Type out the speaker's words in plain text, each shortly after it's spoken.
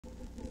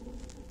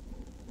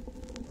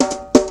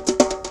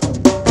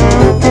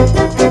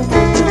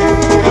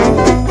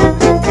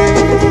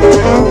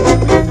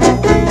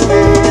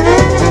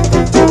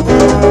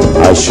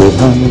I should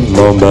have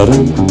known better,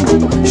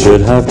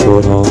 should have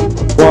caught on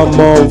one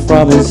more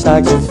from his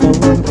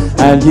saxophone,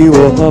 and you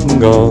were up and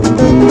gone.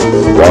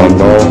 Wanna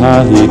know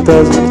how he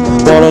does it,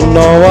 wanna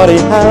know what he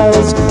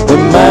has, the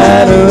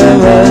man who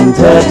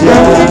invented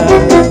jazz.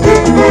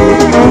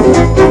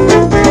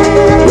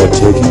 You're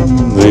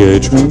taking the A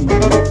train,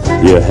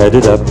 you're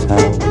headed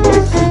uptown.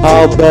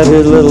 I'll bet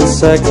his little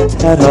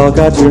sextet all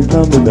got your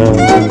number down.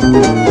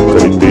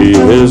 Could it be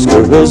his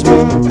charisma,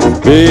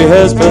 be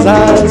his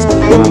pizzazz,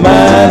 the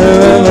man who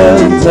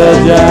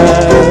invented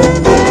jazz?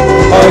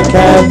 Or it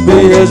can't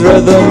be his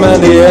rhythm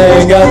and he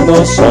ain't got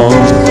no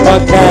songs.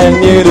 What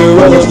can you do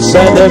with him?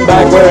 Send him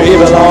back where he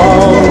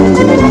belongs.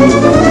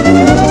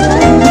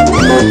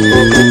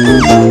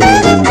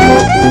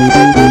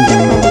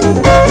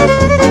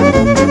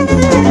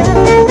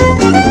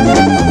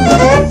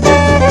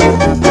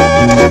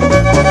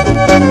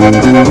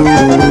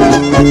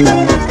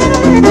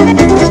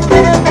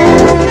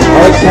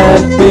 It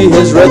can't be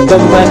his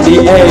rhythm and he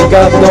ain't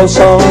got no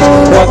song.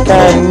 What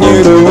can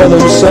you do with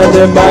him? Send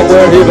him back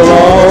where he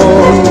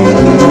belongs.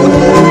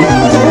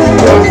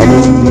 You're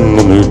humming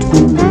the new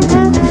tune,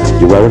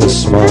 you're wearing a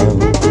smile.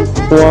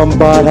 One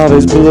bite of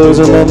his blues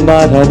in the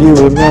night and you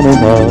would run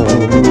him on.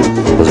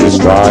 Does he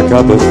strike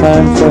up a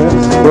fanfare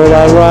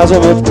without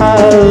rising with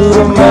ties?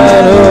 The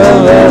man who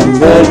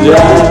invented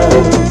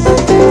jazz.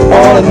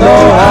 Wanna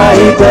know how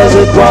he does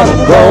it, wanna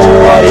know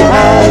what he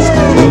has,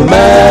 the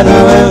man who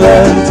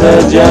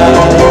invented jazz.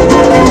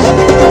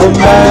 The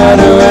man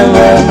who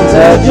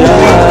invented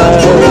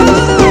jazz.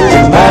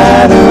 The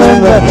man who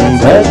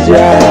invented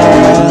jazz.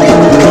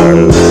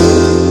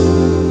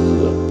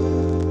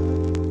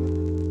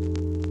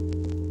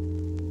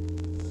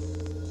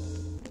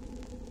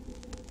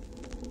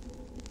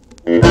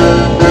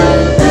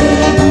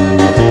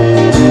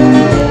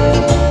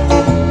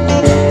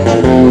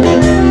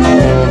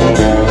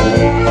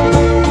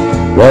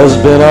 There's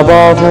been a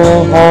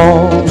bottle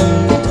on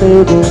the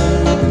table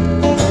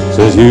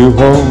since you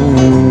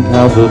won't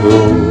count the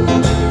bill.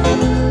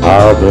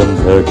 I've been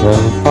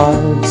picking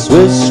fights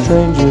with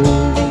strangers,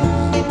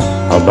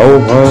 how no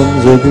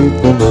one's a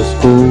deep in the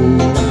school.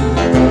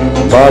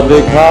 But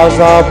because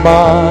of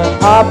my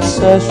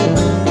obsession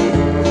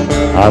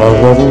and a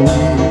little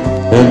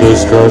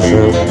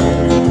indiscretion,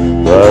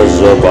 there's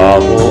a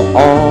bottle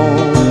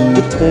on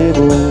the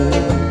table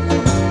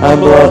and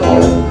blood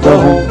on the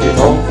honky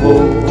tonk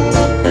floor.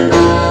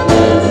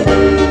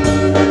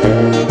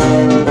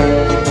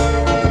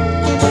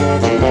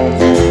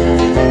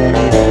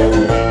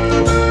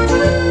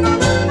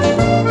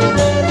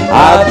 I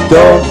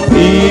don't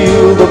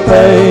feel the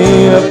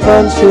pain of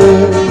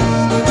punches,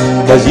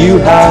 'cause you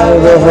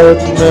have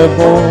hurt me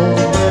more.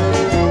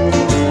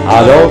 I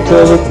don't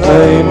feel the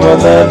pain when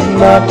they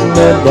knock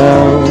me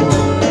down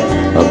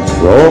and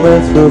throw me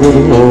through the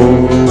door.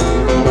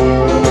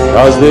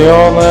 'Cause the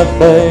only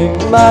thing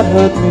that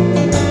hurt me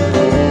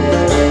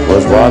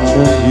was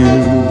watching you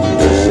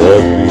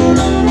desert me.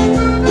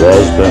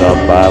 There's been a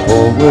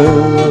battle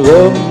with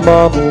a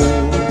bottle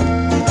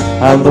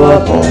and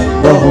blood on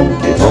the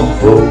honky tonk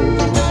floor.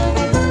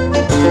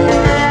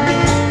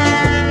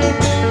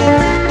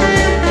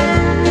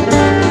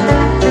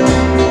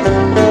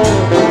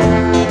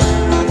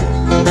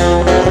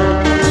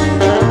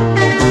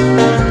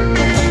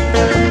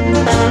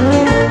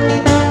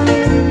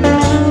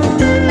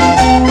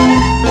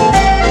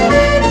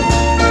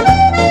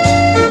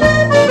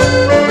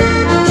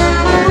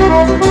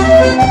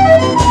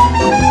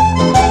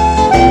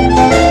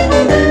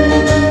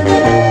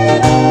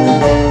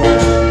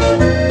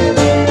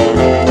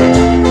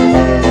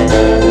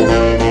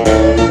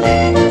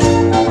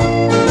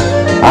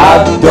 I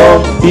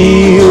don't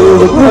feel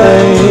the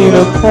pain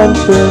of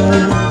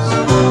punches,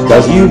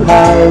 'cause you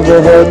have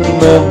hurt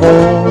me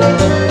more.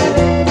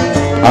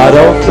 I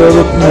don't feel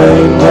the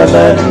pain when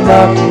they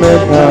knock me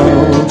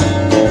down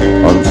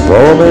and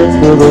throw me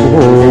through the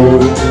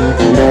hole.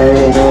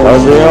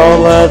 'Cause the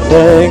only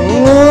thing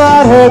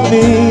that hurt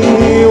me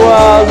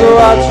was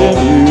watching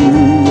you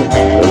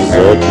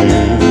desert me.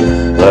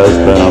 There's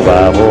been a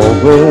battle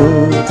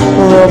with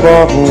the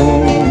bottle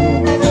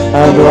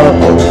and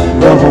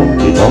the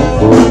honky tonk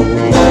floor.